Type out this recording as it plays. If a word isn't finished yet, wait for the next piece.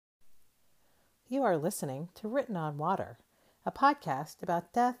You are listening to Written on Water, a podcast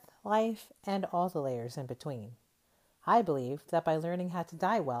about death, life, and all the layers in between. I believe that by learning how to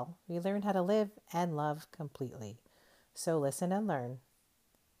die well, we learn how to live and love completely. So listen and learn.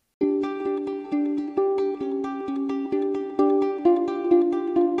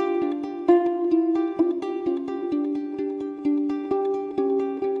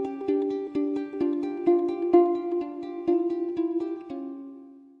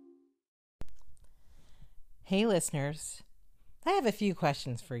 Hey listeners, I have a few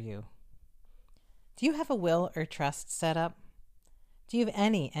questions for you. Do you have a will or trust set up? Do you have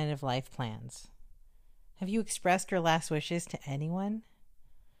any end-of-life plans? Have you expressed your last wishes to anyone?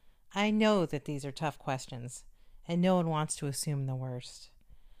 I know that these are tough questions, and no one wants to assume the worst.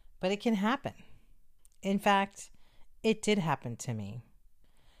 But it can happen. In fact, it did happen to me.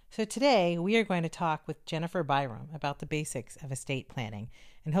 So today, we are going to talk with Jennifer Byram about the basics of estate planning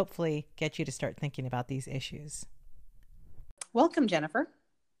and hopefully get you to start thinking about these issues. Welcome, Jennifer.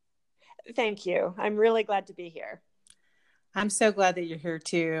 Thank you. I'm really glad to be here. I'm so glad that you're here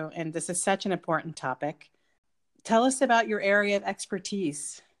too, and this is such an important topic. Tell us about your area of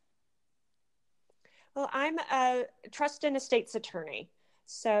expertise. Well, I'm a trust and estates attorney.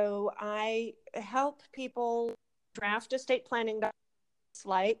 So I help people draft estate planning documents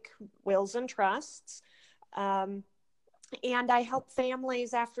like wills and trusts. And I help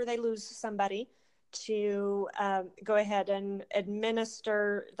families after they lose somebody to go ahead and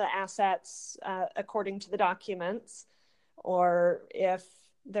administer the assets according to the documents, or if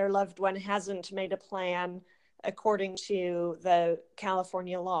their loved one hasn't made a plan according to the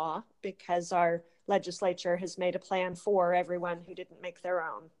California law, because our legislature has made a plan for everyone who didn't make their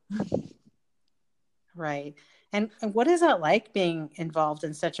own. Right. And what is that like being involved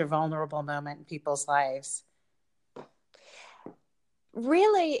in such a vulnerable moment in people's lives?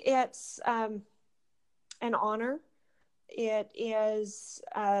 Really, it's an honor. It is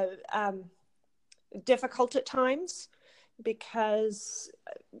difficult at times because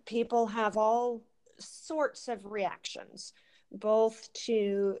people have all sorts of reactions, both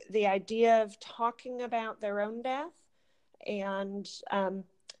to the idea of talking about their own death and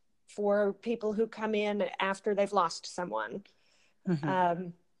for people who come in after they've lost someone. Mm-hmm.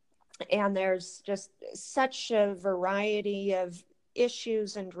 And there's just such a variety of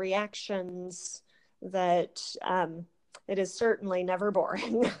issues and reactions that it is certainly never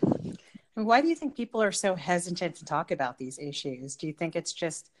boring. Why do you think people are so hesitant to talk about these issues? Do you think it's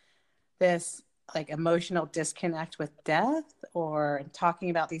just this like emotional disconnect with death, or talking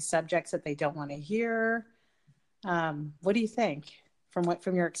about these subjects that they don't want to hear? What do you think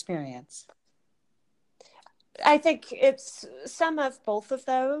from your experience? I think it's some of both of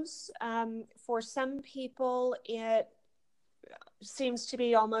those. For some people, it seems to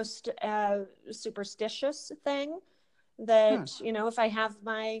be almost a superstitious thing that, if I have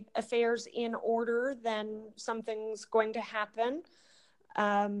my affairs in order, then something's going to happen.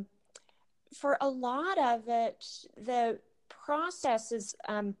 For a lot of it, the process is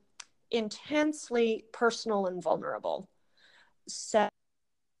intensely personal and vulnerable. So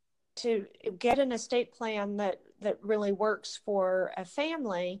to get an estate plan that really works for a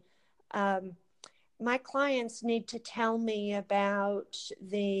family, my clients need to tell me about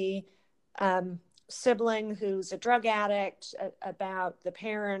the sibling who's a drug addict, about the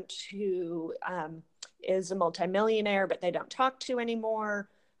parent who is a multimillionaire but they don't talk to anymore.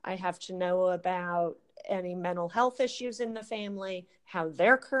 I have to know about any mental health issues in the family, how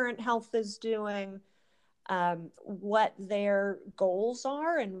their current health is doing, what their goals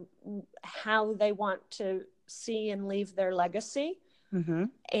are, and how they want to see and leave their legacy. Mm-hmm.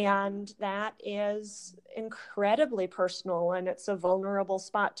 And that is incredibly personal, and it's a vulnerable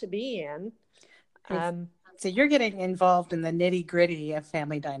spot to be in. So you're getting involved in the nitty gritty of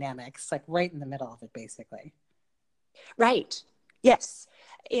family dynamics, like right in the middle of it, basically. Right. Yes.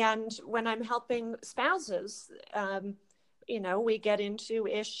 And when I'm helping spouses, we get into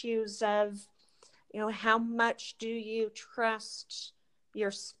issues of, how much do you trust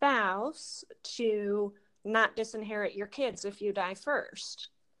your spouse to not disinherit your kids if you die first?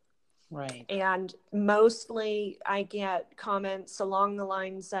 Right. And mostly I get comments along the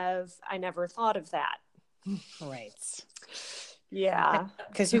lines of, I never thought of that. Right. Yeah.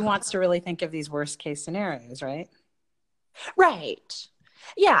 Because who wants to really think of these worst case scenarios, right? Right.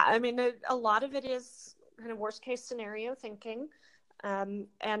 Yeah. I mean, a lot of it is kind of worst case scenario thinking.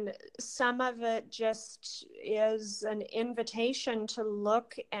 And some of it just is an invitation to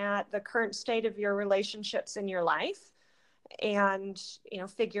look at the current state of your relationships in your life and,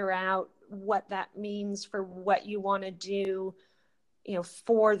 figure out what that means for what you want to do,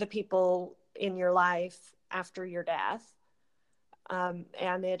 for the people in your life after your death.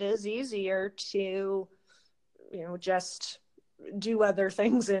 And it is easier to, just do other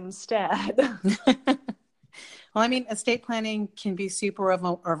things instead. Well, I mean, estate planning can be super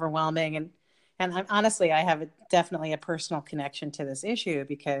overwhelming. And honestly, I have definitely a personal connection to this issue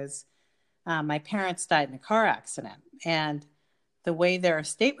because my parents died in a car accident. And the way their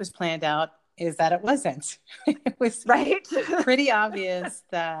estate was planned out is that it wasn't. It was right. pretty obvious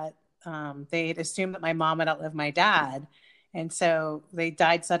that they had assumed that my mom would outlive my dad. And so they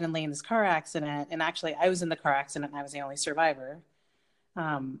died suddenly in this car accident. And actually, I was in the car accident and I was the only survivor.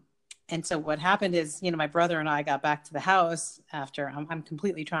 And so what happened is, my brother and I got back to the house after I'm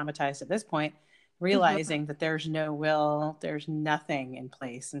completely traumatized at this point, realizing that there's no will, there's nothing in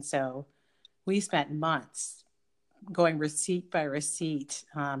place. And so we spent months going receipt by receipt,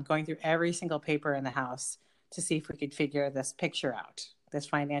 going through every single paper in the house to see if we could figure this picture out, this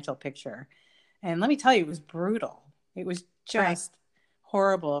financial picture. And let me tell you, it was brutal. It was just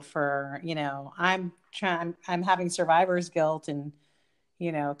horrible for, I'm having survivor's guilt and,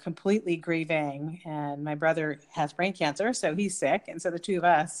 completely grieving. And my brother has brain cancer, so he's sick. And so the two of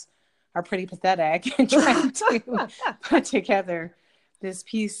us are pretty pathetic and trying to put together this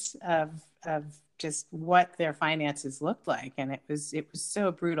piece of just what their finances looked like. And it was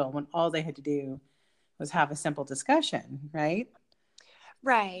so brutal when all they had to do was have a simple discussion, right?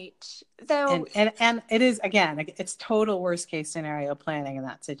 Right. Though, and it is, again, it's total worst case scenario planning in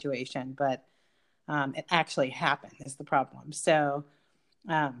that situation, but it actually happened is the problem. So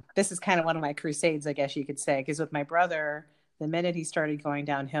this is kind of one of my crusades, I guess you could say, because with my brother, the minute he started going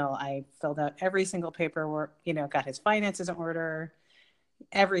downhill, I filled out every single paperwork, got his finances in order,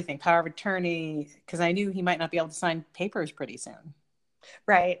 everything, power of attorney, because I knew he might not be able to sign papers pretty soon.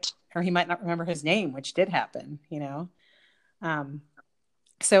 Right. Or he might not remember his name, which did happen,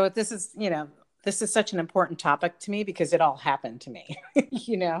 So this is such an important topic to me because it all happened to me,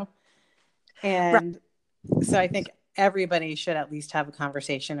 And so I think everybody should at least have a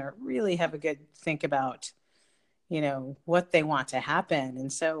conversation or really have a good think about, what they want to happen.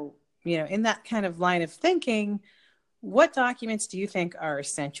 And so, in that kind of line of thinking, what documents do you think are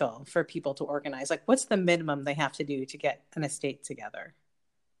essential for people to organize? Like, what's the minimum they have to do to get an estate together?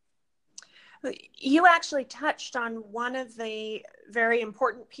 You actually touched on one of the very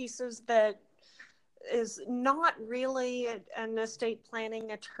important pieces that is not really an estate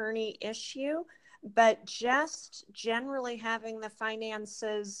planning attorney issue, but just generally having the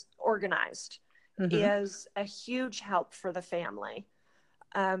finances organized is a huge help for the family.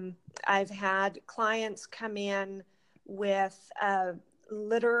 I've had clients come in with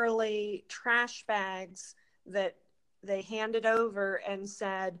literally trash bags that they handed over and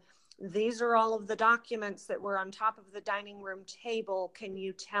said, these are all of the documents that were on top of the dining room table. Can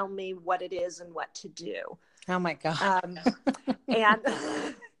you tell me what it is and what to do? Oh my God.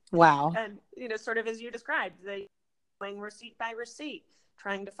 And wow. And, sort of as you described, the going receipt by receipt,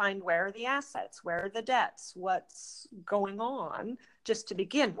 trying to find where are the assets, where are the debts, what's going on, just to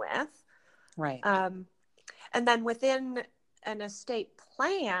begin with. Right. And then within an estate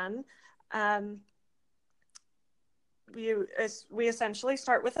plan, we essentially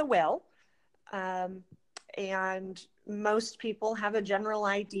start with a will. And most people have a general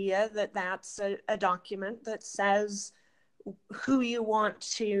idea that that's a document that says who you want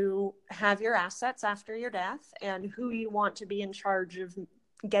to have your assets after your death and who you want to be in charge of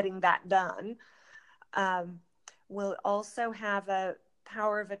getting that done. We'll also have a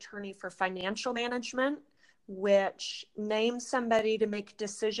power of attorney for financial management, which names somebody to make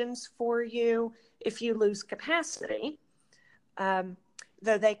decisions for you if you lose capacity.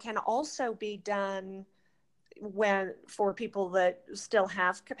 Though they can also be done for people that still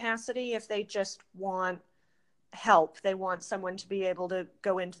have capacity, if they just want help, they want someone to be able to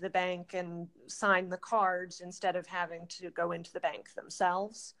go into the bank and sign the cards instead of having to go into the bank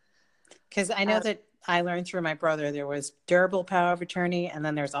themselves. Because I know that I learned through my brother, there was durable power of attorney, and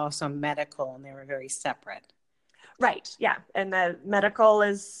then there's also medical, and they were very separate. Right. Yeah. And the medical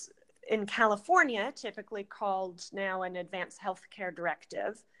is in California typically called now an advanced healthcare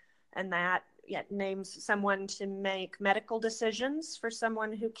directive. And that names someone to make medical decisions for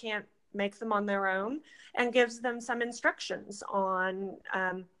someone who can't make them on their own and gives them some instructions on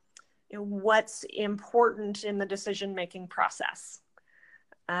what's important in the decision-making process.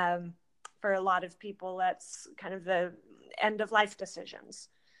 For a lot of people, that's kind of the end-of-life decisions.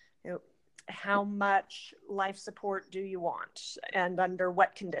 How much life support do you want and under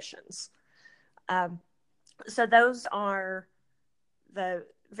what conditions? So those are the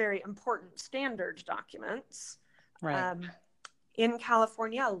very important standard documents. Right. In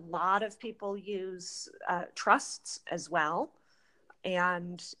California, a lot of people use trusts as well.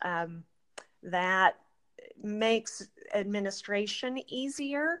 And that makes administration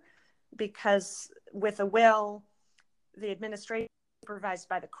easier, because with a will, the administration is supervised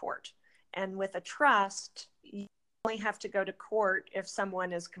by the court. And with a trust, you only have to go to court if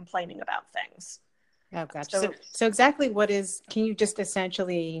someone is complaining about things. Oh, gotcha. So exactly can you just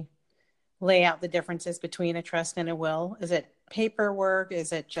essentially lay out the differences between a trust and a will? Is it paperwork?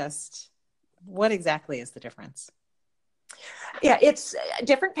 Is it just, what exactly is the difference? Yeah, it's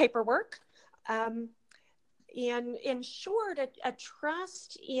different paperwork. In short, a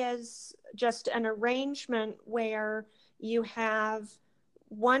trust is just an arrangement where you have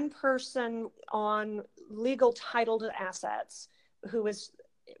one person on legal title to assets who is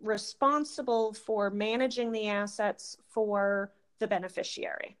responsible for managing the assets for the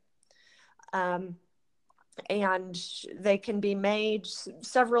beneficiary. And they can be made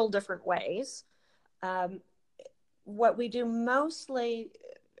several different ways. What we do mostly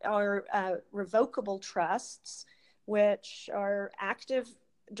are revocable trusts, which are active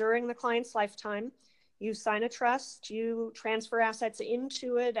during the client's lifetime. You sign a trust, you transfer assets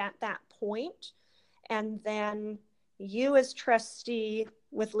into it at that point, and then you as trustee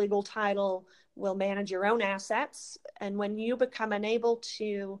with legal title will manage your own assets. And when you become unable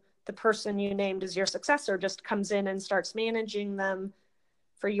to, the person you named as your successor just comes in and starts managing them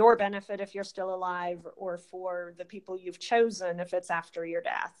for your benefit if you're still alive, or for the people you've chosen if it's after your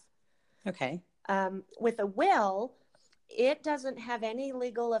death. Okay. With a will, it doesn't have any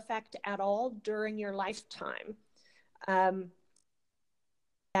legal effect at all during your lifetime. And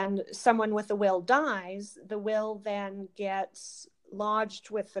someone with a will dies, the will then gets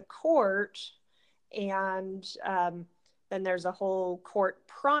lodged with the court, and then there's a whole court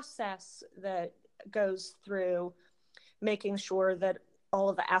process that goes through making sure that all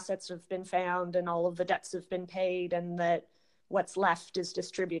of the assets have been found and all of the debts have been paid, and that what's left is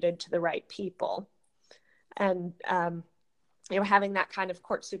distributed to the right people. And having that kind of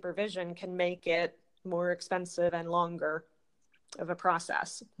court supervision can make it more expensive and longer of a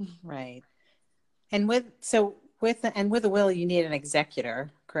process. Right. And with a will, you need an executor,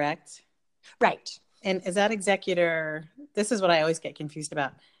 correct? Right. And is that executor, this is what I always get confused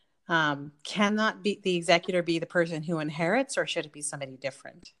about. Cannot be the executor be the person who inherits, or should it be somebody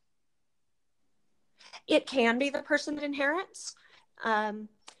different? It can be the person that inherits.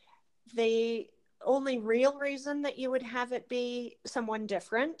 The only real reason that you would have it be someone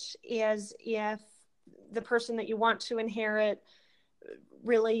different is if the person that you want to inherit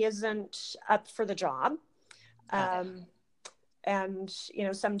really isn't up for the job. And,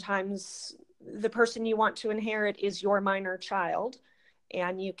 sometimes the person you want to inherit is your minor child,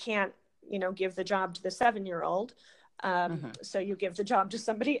 and you can't, give the job to the 7-year-old. So you give the job to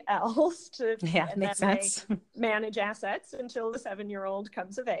somebody else and makes then sense. They manage assets until the 7-year-old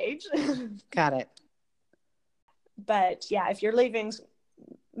comes of age. Got it. But yeah, if you're leaving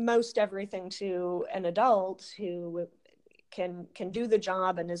most everything to an adult who can do the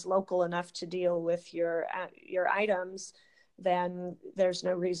job and is local enough to deal with your items, then there's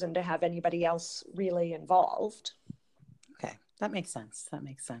no reason to have anybody else really involved. Okay, that makes sense.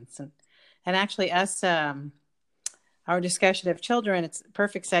 And actually, our discussion of children, it's a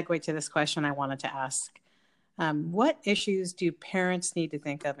perfect segue to this question I wanted to ask. What issues do parents need to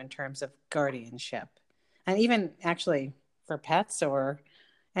think of in terms of guardianship? And even actually for pets or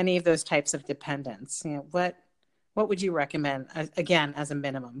any of those types of dependents, what would you recommend, again, as a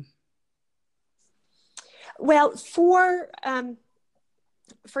minimum? Well, for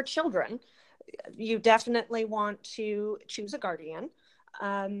children, you definitely want to choose a guardian.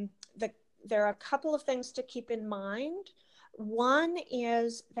 There are a couple of things to keep in mind. One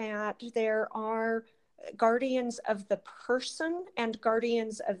is that there are guardians of the person and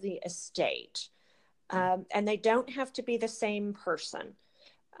guardians of the estate, and they don't have to be the same person.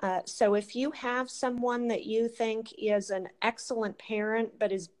 So if you have someone that you think is an excellent parent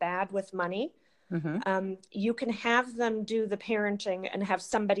but is bad with money, you can have them do the parenting and have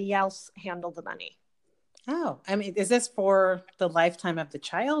somebody else handle the money. Oh, I mean, is this for the lifetime of the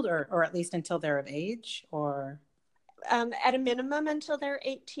child, or at least until they're of age, or? At a minimum until they're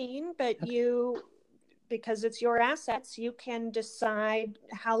 18, but okay. Because it's your assets, you can decide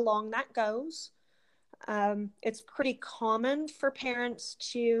how long that goes. It's pretty common for parents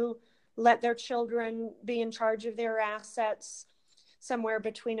to let their children be in charge of their assets somewhere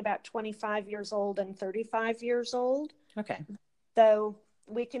between about 25 years old and 35 years old. Okay. Though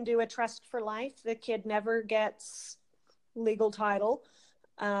we can do a trust for life. The kid never gets legal title.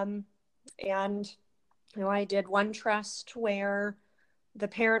 And I did one trust where the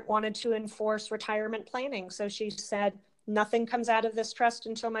parent wanted to enforce retirement planning. So she said, nothing comes out of this trust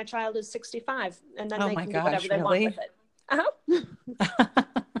until my child is 65, and then Oh they my can do whatever gosh, they want really? with it. Uh-huh.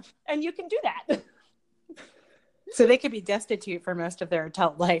 And you can do that. So they could be destitute for most of their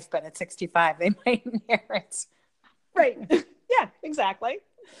adult life, but at 65, they might inherit. Right. Yeah, exactly.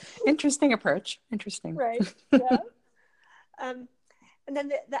 Interesting approach. Interesting. Right. Yeah. And then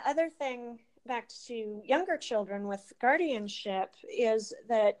the other thing, back to younger children with guardianship, is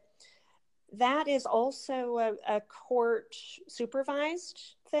that is also a court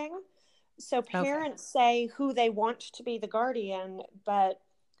supervised thing. So parents say who they want to be the guardian, but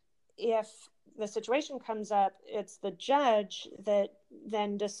if the situation comes up, it's the judge that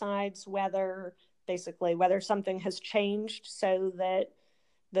then decides whether something has changed so that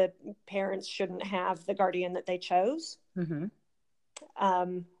the parents shouldn't have the guardian that they chose. Mm-hmm.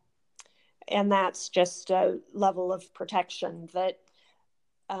 And that's just a level of protection that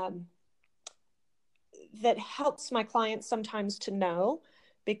that helps my clients sometimes to know,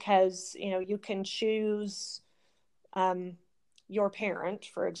 because you can choose your parent,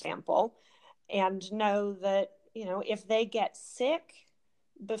 for example, and know that if they get sick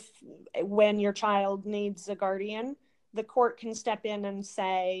when your child needs a guardian, the court can step in and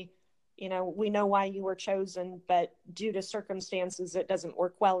say, we know why you were chosen, but due to circumstances, it doesn't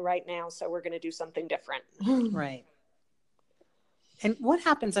work well right now, so we're going to do something different. Right. And what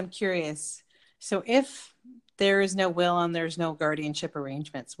happens, I'm curious, so if there is no will and there's no guardianship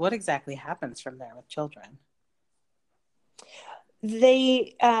arrangements, what exactly happens from there with children?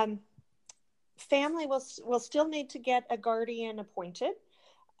 The family will still need to get a guardian appointed,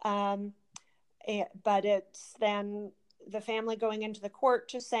 but it's then the family going into the court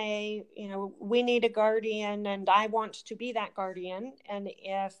to say, we need a guardian and I want to be that guardian. And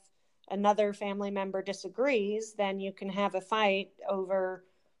if another family member disagrees, then you can have a fight over,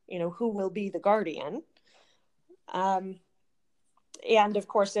 who will be the guardian. And of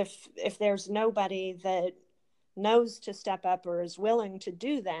course, if there's nobody that knows to step up or is willing to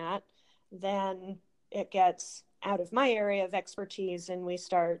do that, then it gets out of my area of expertise and we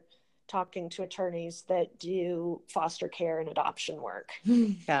start talking to attorneys that do foster care and adoption work.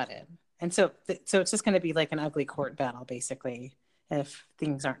 Got it. And so it's just going to be like an ugly court battle, basically, if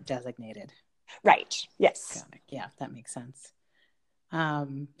things aren't designated. Right. Yes. Got it. Yeah, that makes sense.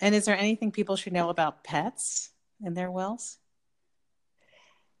 And is there anything people should know about pets in their wills?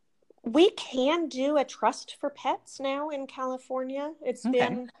 We can do a trust for pets now in California. It's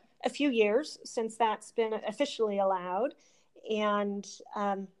been a few years since that's been officially allowed. And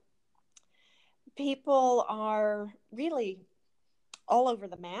people are really all over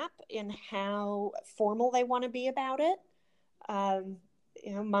the map in how formal they want to be about it.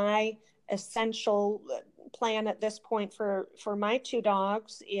 My essential plan at this point for my two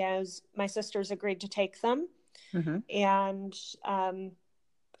dogs is my sister's agreed to take them. Mm-hmm. And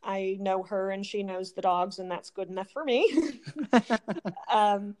I know her and she knows the dogs, and that's good enough for me.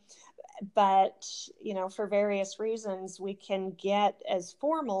 But, for various reasons, we can get as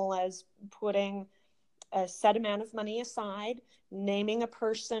formal as putting a set amount of money aside, naming a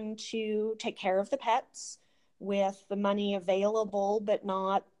person to take care of the pets with the money available, but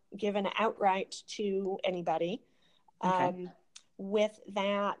not given outright to anybody. Okay. With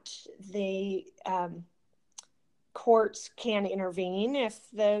that, the courts can intervene if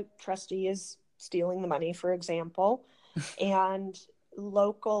the trustee is stealing the money, for example, and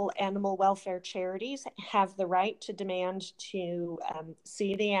local animal welfare charities have the right to demand to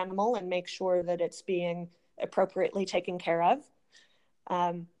see the animal and make sure that it's being appropriately taken care of.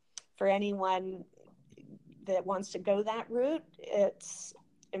 For anyone that wants to go that route, it's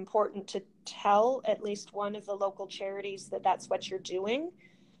important to tell at least one of the local charities that that's what you're doing,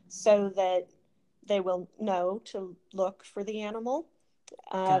 so that they will know to look for the animal.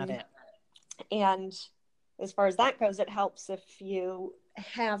 Got it. And as far as that goes, it helps if you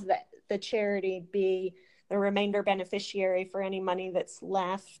have the charity be the remainder beneficiary for any money that's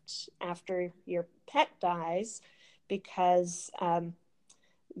left after your pet dies, because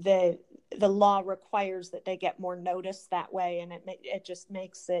the law requires that they get more notice that way, and it just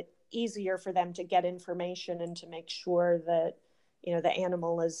makes it easier for them to get information and to make sure that the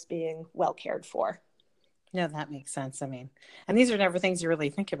animal is being well cared for. Yeah, that makes sense. I mean, and these are never things you really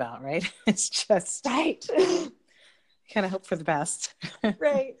think about, right? It's just right. Kind of hope for the best.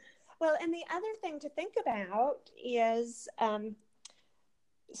 Right. Well, and the other thing to think about is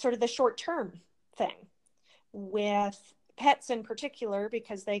sort of the short-term thing with pets in particular,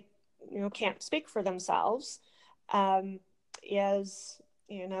 because they can't speak for themselves, is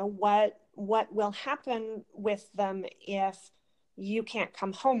what what will happen with them if you can't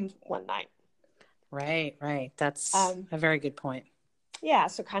come home one night. Right. That's a very good point. Yeah.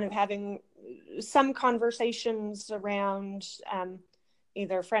 So kind of having some conversations around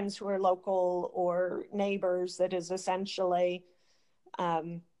either friends who are local or neighbors that is essentially,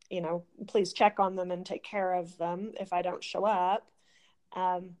 please check on them and take care of them if I don't show up.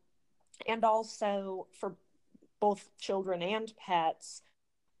 And also for both children and pets,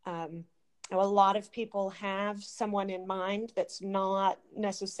 a lot of people have someone in mind that's not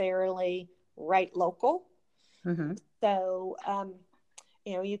necessarily right local. Mm-hmm. So,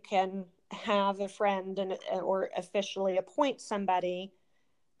 you can have a friend or officially appoint somebody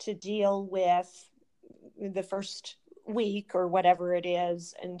to deal with the first week or whatever it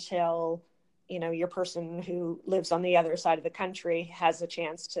is until, your person who lives on the other side of the country has a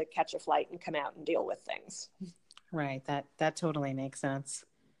chance to catch a flight and come out and deal with things. Right. That totally makes sense.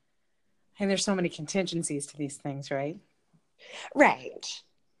 And there's so many contingencies to these things, right? Right.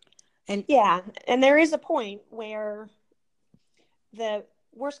 And and there is a point where the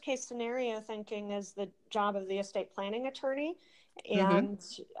worst case scenario thinking is the job of the estate planning attorney. And,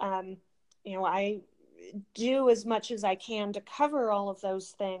 I do as much as I can to cover all of those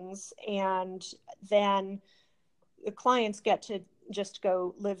things. And then the clients get to just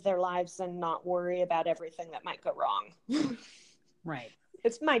go live their lives and not worry about everything that might go wrong. Right.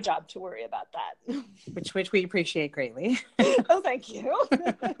 It's my job to worry about that. Which we appreciate greatly. Oh, thank you.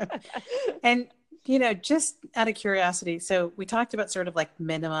 And, just out of curiosity, so we talked about sort of like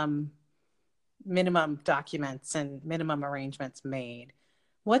minimum documents and minimum arrangements made.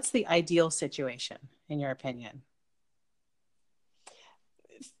 What's the ideal situation, in your opinion?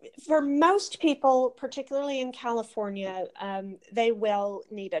 For most people, particularly in California, they will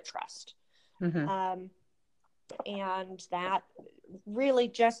need a trust. Mm-hmm. And that really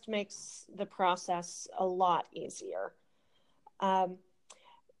just makes the process a lot easier.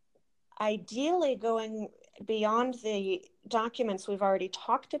 Ideally, going beyond the documents we've already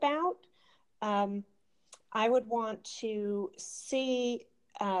talked about, I would want to see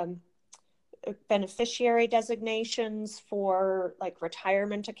beneficiary designations for like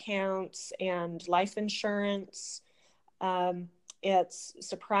retirement accounts and life insurance. It's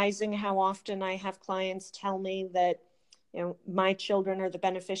surprising how often I have clients tell me that, my children are the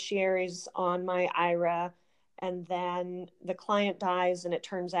beneficiaries on my IRA, and then the client dies and it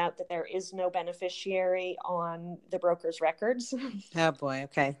turns out that there is no beneficiary on the broker's records. Oh boy.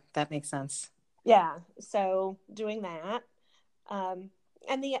 Okay. That makes sense. Yeah. So doing that.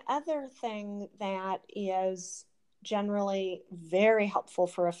 And the other thing that is generally very helpful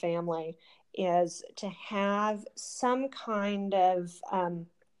for a family is to have some kind of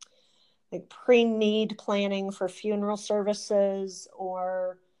like pre-need planning for funeral services,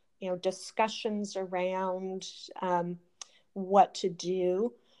 or discussions around what to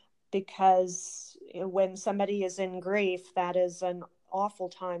do, because when somebody is in grief, that is an awful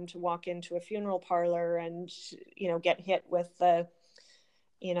time to walk into a funeral parlor and get hit with the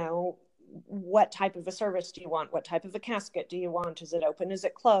what type of a service do you want? What type of a casket do you want? Is it open? Is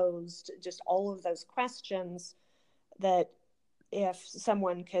it closed? Just all of those questions that if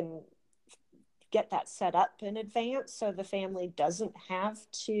someone can get that set up in advance so the family doesn't have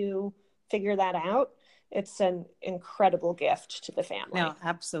to figure that out, it's an incredible gift to the family. No,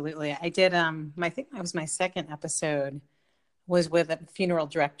 absolutely. I did, I think that was my second episode, was with a funeral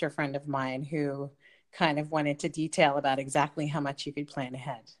director friend of mine who kind of went into detail about exactly how much you could plan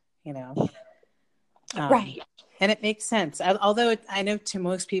ahead, Right. And it makes sense. Although I know to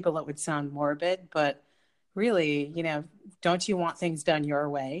most people it would sound morbid, but really, don't you want things done your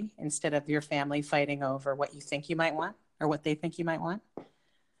way instead of your family fighting over what you think you might want or what they think you might want?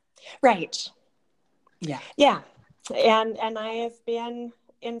 Right. Yeah. Yeah. And I have been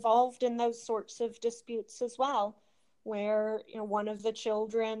involved in those sorts of disputes as well, where one of the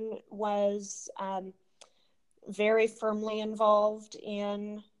children was very firmly involved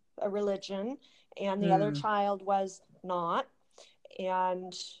in a religion and the other child was not.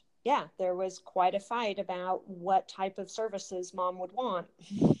 And yeah, there was quite a fight about what type of services mom would want.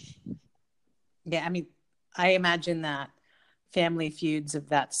 Yeah, I mean, I imagine that family feuds of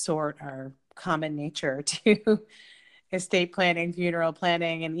that sort are common nature to estate planning, funeral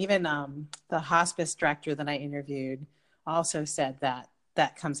planning, and even the hospice director that I interviewed also said that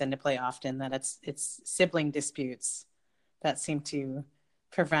comes into play often, that it's sibling disputes that seem to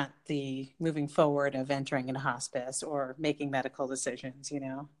prevent the moving forward of entering into hospice or making medical decisions,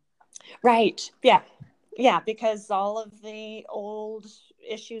 Right. Yeah. Yeah, because all of the old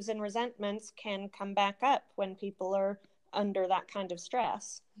issues and resentments can come back up when people are under that kind of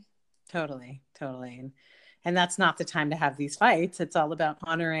stress. Totally, totally. And that's not the time to have these fights. It's all about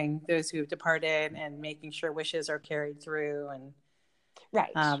honoring those who have departed and making sure wishes are carried through, and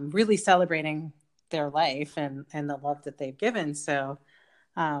Right. really celebrating their life and the love that they've given. So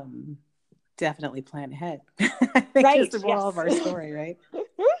definitely plan ahead. I think Right. is the moral of our story, right?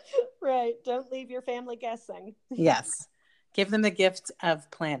 Right. Don't leave your family guessing. Yes. Give them the gift of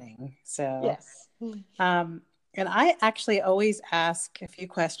planning. So, Yes. and I actually always ask a few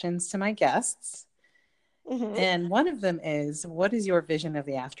questions to my guests. Mm-hmm. And one of them is, what is your vision of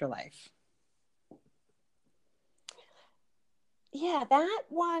the afterlife? Yeah, that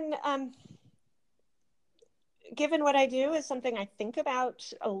one, given what I do, is something I think about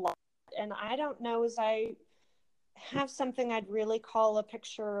a lot. And I don't know as I have something I'd really call a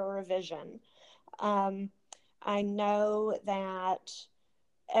picture or a vision. I know that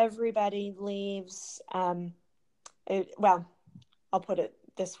everybody leaves, well, I'll put it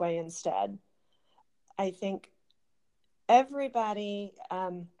this way instead. I think everybody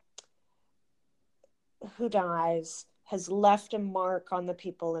who dies has left a mark on the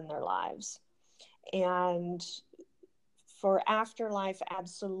people in their lives. And for afterlife,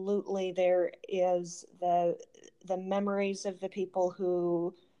 absolutely, there is the memories of the people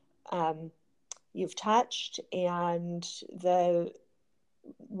who you've touched and the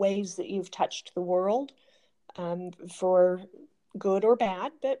ways that you've touched the world, for good or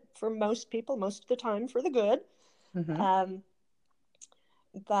bad, but for most people, most of the time, for the good. Mm-hmm.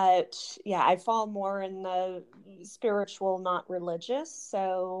 But yeah, I fall more in the spiritual, not religious.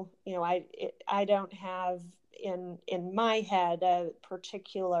 So, you know, I don't have in my head a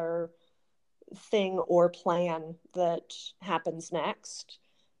particular thing or plan that happens next.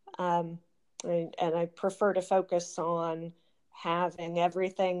 And I prefer to focus on having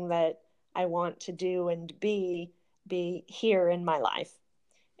everything that I want to do and be here in my life,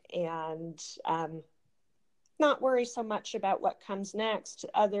 and not worry so much about what comes next,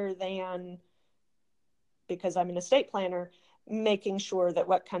 other than, because I'm an estate planner, making sure that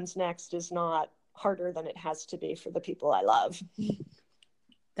what comes next is not harder than it has to be for the people I love.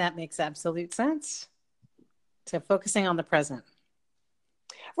 That makes absolute sense. So focusing on the present.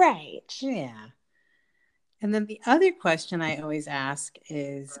 Right. Yeah. And then the other question I always ask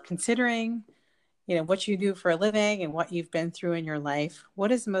is, considering, what you do for a living and what you've been through in your life,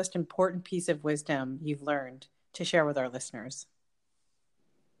 what is the most important piece of wisdom you've learned to share with our listeners?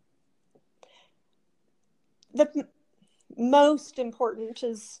 The most important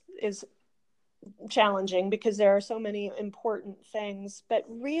is challenging, because there are so many important things, but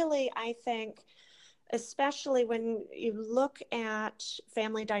really, I think, especially when you look at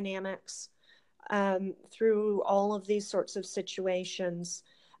family dynamics, through all of these sorts of situations,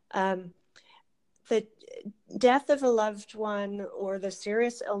 the death of a loved one or the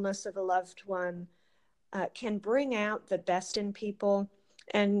serious illness of a loved one can bring out the best in people,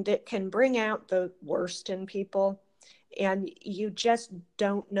 and it can bring out the worst in people. And you just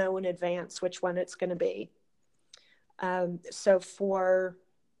don't know in advance which one it's going to be. So for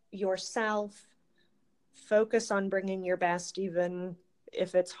yourself, focus on bringing your best, even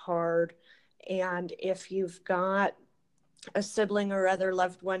if it's hard. And if you've got a sibling or other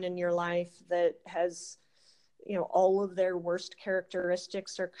loved one in your life that has, all of their worst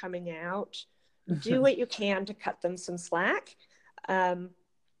characteristics are coming out, do what you can to cut them some slack.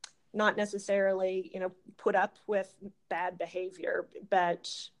 Not necessarily, put up with bad behavior,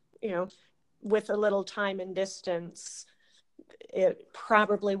 but, with a little time and distance, it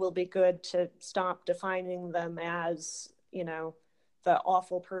probably will be good to stop defining them as, the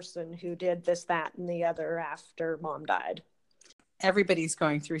awful person who did this, that, and the other after mom died. Everybody's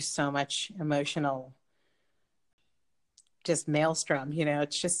going through so much emotional, just maelstrom.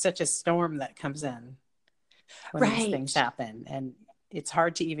 It's just such a storm that comes in when these things happen. And it's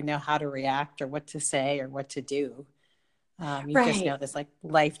hard to even know how to react or what to say or what to do. You just know this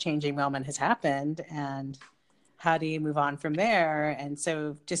life-changing moment has happened, and how do you move on from there? And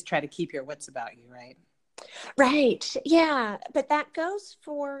so just try to keep your wits about you, right? Right. Yeah. But that goes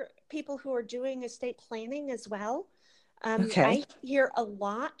for people who are doing estate planning as well. Okay. I hear a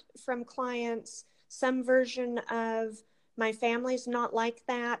lot from clients, some version of, my family's not like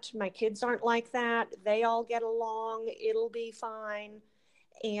that, my kids aren't like that, they all get along, it'll be fine.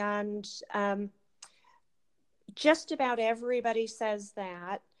 And just about everybody says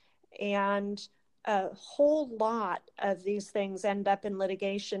that. And a whole lot of these things end up in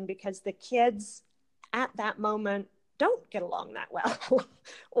litigation because the kids at that moment don't get along that well,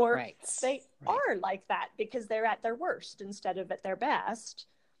 or they are like that because they're at their worst instead of at their best.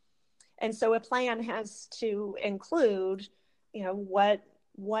 And so a plan has to include, what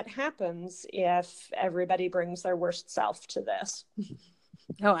what happens if everybody brings their worst self to this?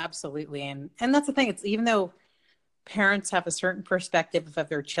 Oh, absolutely. And that's the thing. It's even though parents have a certain perspective of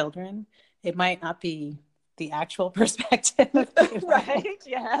their children, it might not be the actual perspective. Right.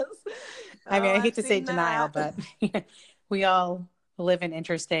 Yes. I mean, I hate I've to say seen denial, that. but we all live in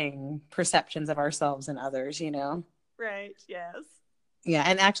interesting perceptions of ourselves and others, you know? Right. Yes. Yeah.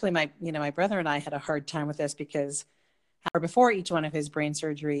 And actually my brother and I had a hard time with this because before each one of his brain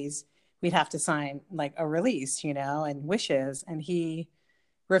surgeries, we'd have to sign like a release, you know, and wishes. And he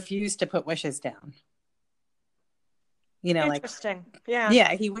refused to put wishes down. You know, like, Interesting. Yeah.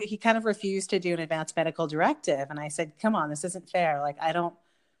 yeah, he kind of refused to do an advanced medical directive. And I said, come on, this isn't fair. Like, I don't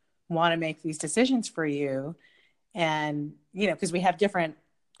want to make these decisions for you. And, you know, because we have different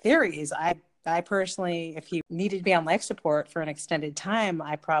theories. I personally, if he needed to be on life support for an extended time,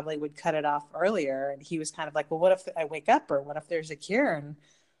 I probably would cut it off earlier. And he was kind of like, well, what if I wake up, or what if there's a cure? And,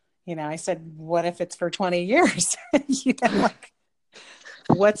 you know, I said, what if it's for 20 years? You know, like,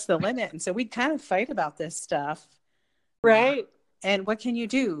 what's the limit? And so we kind of fight about this stuff. Right. And what can you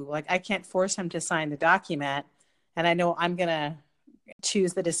do? Like, I can't force him to sign the document. And I know I'm going to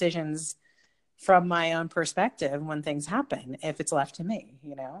choose the decisions from my own perspective when things happen, if it's left to me,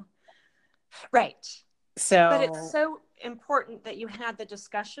 you know? Right. But it's So, so important that you had the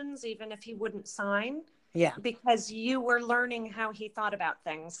discussions, even if he wouldn't sign, yeah. because you were learning how he thought about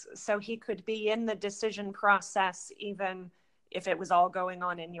things. So he could be in the decision process, even if it was all going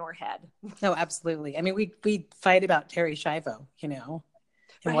on in your head. No, absolutely. I mean, we fight about Terry Schiavo, you know,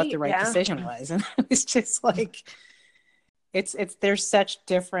 and what the Right. right Yeah. decision was. And it's just like, it's, there's such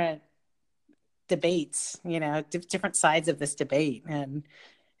different debates, you know, different sides of this debate. And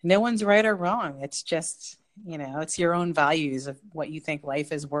no one's right or wrong. It's just, you know, it's your own values of what you think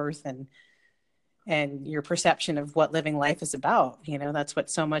life is worth, and your perception of what living life is about. You know, that's what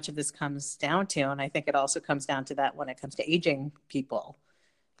so much of this comes down to. And I think it also comes down to that when it comes to aging people,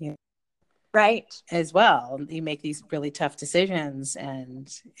 you know, Right. as well. You make these really tough decisions,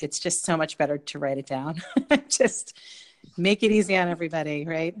 and it's just so much better to write it down. Just make it easy on everybody,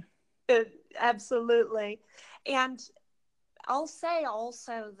 right? Absolutely. And I'll say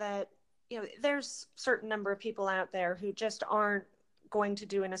also that, you know, there's a certain number of people out there who just aren't going to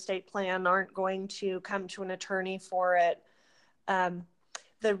do an estate plan, aren't going to come to an attorney for it.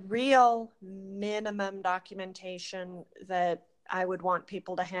 The real minimum documentation that I would want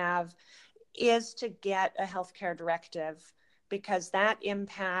people to have is to get a healthcare directive, because that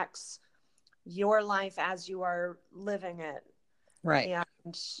impacts your life as you are living it. Right.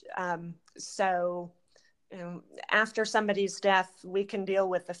 And so, you know, after somebody's death, we can deal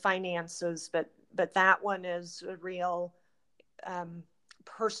with the finances, but that one is a real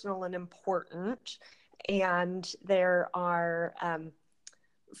personal and important. And there are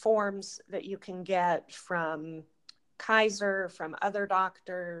forms that you can get from Kaiser, from other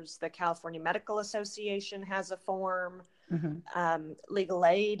doctors. The California Medical Association has a form. Mm-hmm. Legal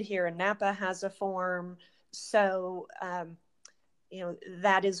Aid here in Napa has a form. So, you know,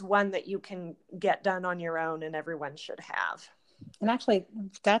 that is one that you can get done on your own, and everyone should have. And actually,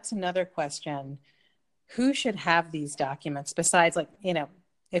 that's another question. Who should have these documents besides, like, you know,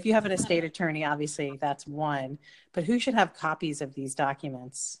 if you have an estate attorney, obviously that's one, but who should have copies of these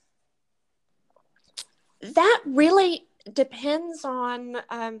documents? That really depends on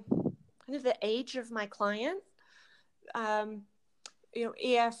kind of the age of my client. You know,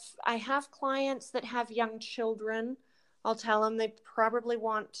 if I have clients that have young children, I'll tell them they probably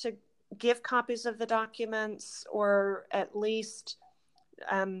want to give copies of the documents, or at least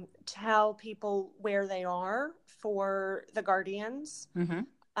tell people where they are for the guardians.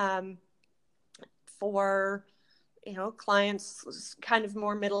 Mm-hmm. For, you know, clients kind of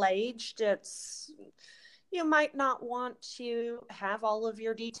more middle-aged, it's, you might not want to have all of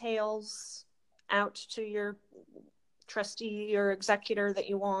your details out to your trustee or executor that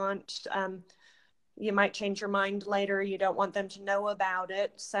you want. You might change your mind later. You don't want them to know about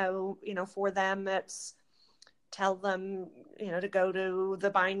it. So, you know, for them, it's tell them, you know, to go to the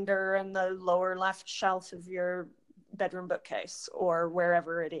binder in the lower left shelf of your bedroom bookcase or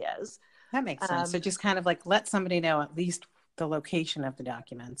wherever it is. That makes sense. So just kind of like let somebody know at least the location of the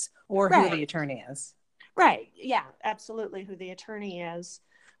documents, or right. who the attorney is. Right. Yeah, absolutely. Who the attorney is.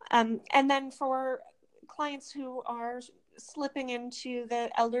 And then for clients who are slipping into the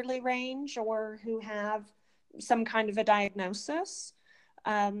elderly range, or who have some kind of a diagnosis,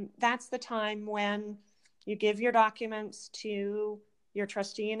 that's the time when you give your documents to your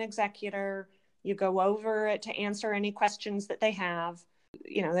trustee and executor. You go over it to answer any questions that they have.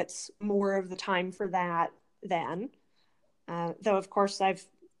 You know, that's more of the time for that then. Though, of course, I've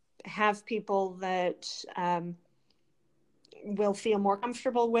have people that will feel more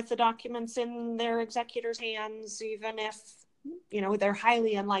comfortable with the documents in their executor's hands, even if, they're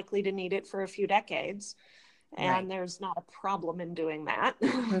highly unlikely to need it for a few decades. And Right. there's not a problem in doing that.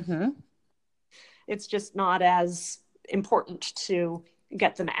 Mm-hmm. It's just not as important to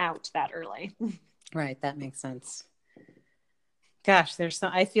get them out that early. Right. That makes sense. Gosh,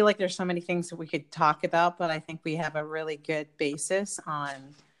 I feel like there's so many things that we could talk about, but I think we have a really good basis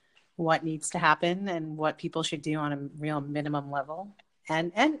on what needs to happen and what people should do on a real minimum level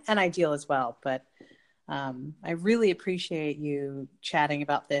and ideal as well. But I really appreciate you chatting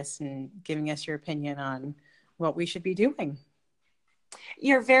about this and giving us your opinion on what we should be doing.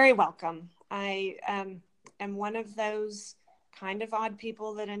 You're very welcome. I am one of those kind of odd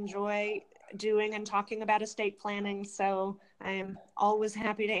people that enjoy doing and talking about estate planning. So I am always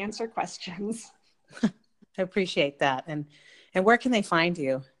happy to answer questions. I appreciate that. And where can they find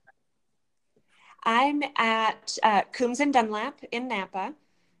you? I'm at Coombs and Dunlap in Napa,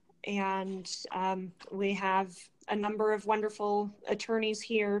 and we have a number of wonderful attorneys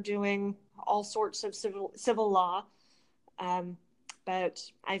here doing all sorts of civil law. But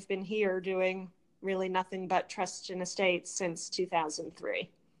I've been here doing really nothing but trust and estates since 2003.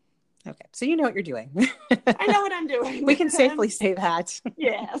 Okay, so you know what you're doing. I know what I'm doing. We can safely say that.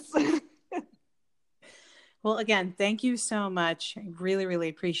 Yes. Well, again, thank you so much. I really, really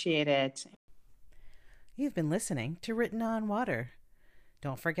appreciate it. You've been listening to Written on Water.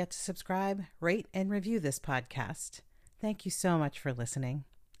 Don't forget to subscribe, rate, and review this podcast. Thank you so much for listening.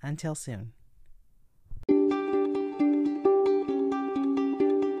 Until soon.